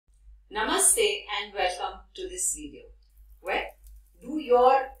Namaste and welcome to this video. Well, do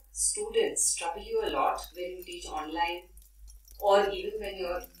your students trouble you a lot when you teach online or even when you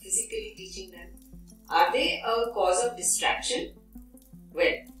are physically teaching them? Are they a cause of distraction?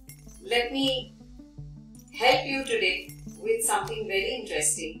 Well, let me help you today with something very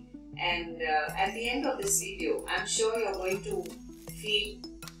interesting, and at the end of this video, I'm sure you're going to feel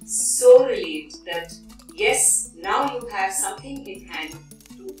so relieved that yes, now you have something in hand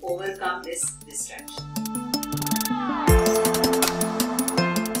to overcome this distraction.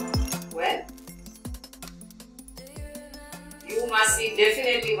 Well, you must be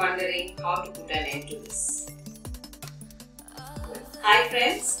definitely wondering how to put an end to this. Well, hi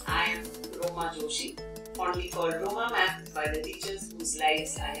friends, I am Roma Joshi, fondly called Roma Ma'am by the teachers whose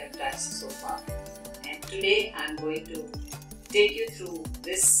lives I have touched so far. And today I am going to take you through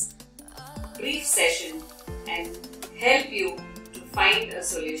this brief session and help you to find a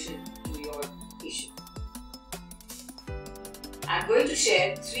solution to your issue. I am going to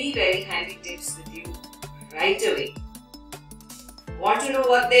share 3 very handy tips with you right away. Want to know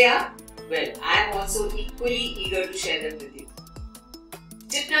what they are? Well, I am also equally eager to share them with you.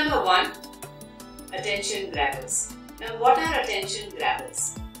 Tip number 1, attention grabbers. Now, what are attention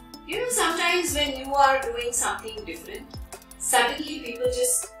grabbers? You know, sometimes when you are doing something different, suddenly people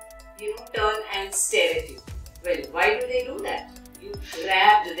just, turn and stare at you. Well, why do they do that? You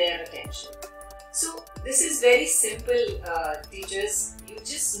grabbed their attention. So, this is very simple, teachers. You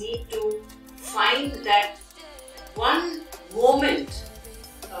just need to find that one moment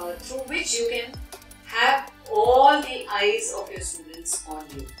through which you can have all the eyes of your students on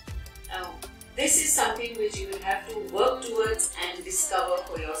you. Now, this is something which you will have to work towards and discover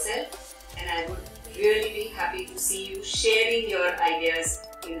for yourself, and I would really be happy to see you sharing your ideas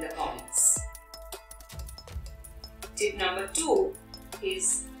in the comments. Tip number 2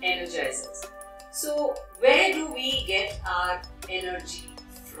 is energizers. So, where do we get our energy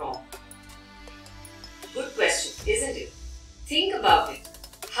from? Good question, isn't it? Think about it.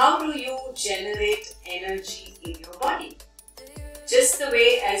 How do you generate energy in your body? Just the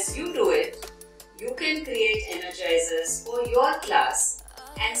way as you do it, you can create energizers for your class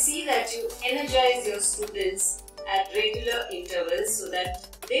and see that you energize your students at regular intervals so that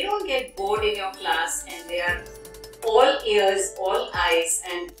they don't get bored in your class and they are all ears, all eyes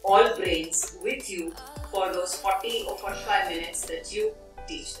and all brains with you for those 40 or 45 minutes that you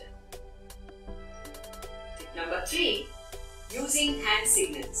teach them. Tip number 3, using hand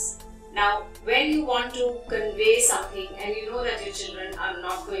signals. Now, when you want to convey something and you know that your children are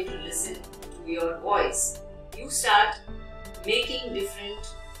not going to listen to your voice, you start making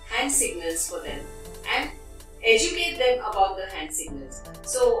different hand signals for them and educate them about the hand signals.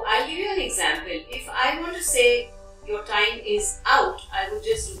 So, I'll give you an example. If I want to say your time is out, I would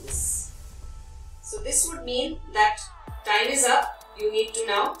just do this. So, this would mean that time is up, you need to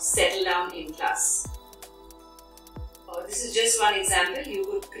now settle down in class. This is just one example. You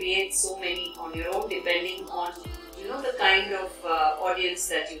could create so many on your own depending on the kind of audience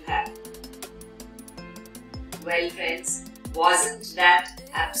that you have. Well friends, wasn't that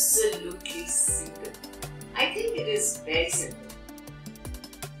absolutely simple? I think it is very simple.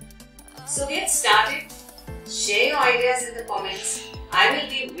 So get started, share your ideas in the comments. I will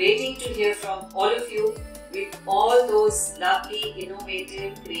be waiting to hear from all of you with all those lovely,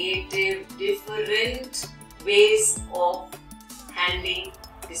 innovative, creative, different ways of handling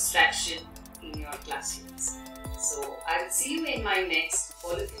distraction in your classrooms. So I will see you in my next.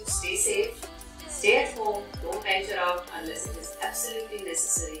 All of you stay safe, stay at home, don't venture out unless it is absolutely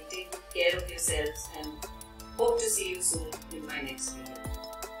necessary. Take care of yourselves and hope to see you soon in my next video.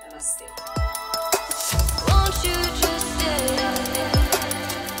 Namaste. Won't you just stay?